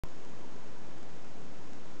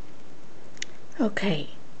Okay,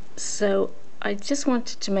 so I just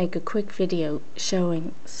wanted to make a quick video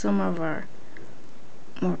showing some of our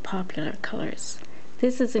more popular colors.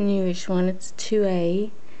 This is a newish one, it's 2A.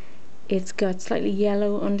 It's got slightly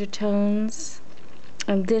yellow undertones,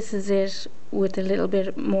 and this is it with a little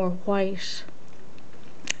bit more white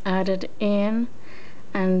added in,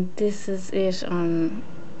 and this is it on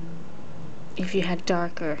if you had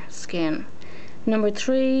darker skin. Number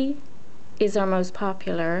 3 is our most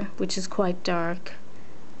popular, which is quite dark.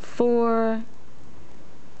 4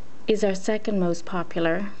 is our second most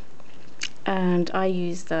popular, and I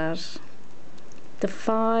use that. The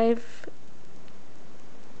 5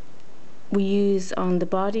 we use on the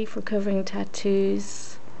body for covering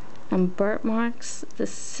tattoos and birthmarks. The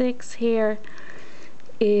 6 here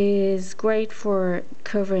is great for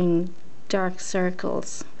covering dark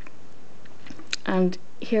circles, and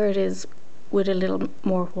here it is with a little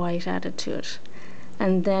more white added to it.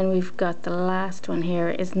 And then we've got the last one here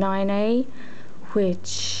is 9A,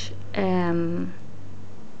 which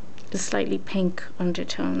is slightly pink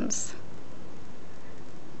undertones.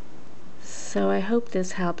 So I hope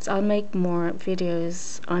this helps. I'll make more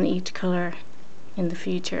videos on each color in the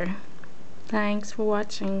future. Thanks for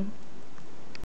watching.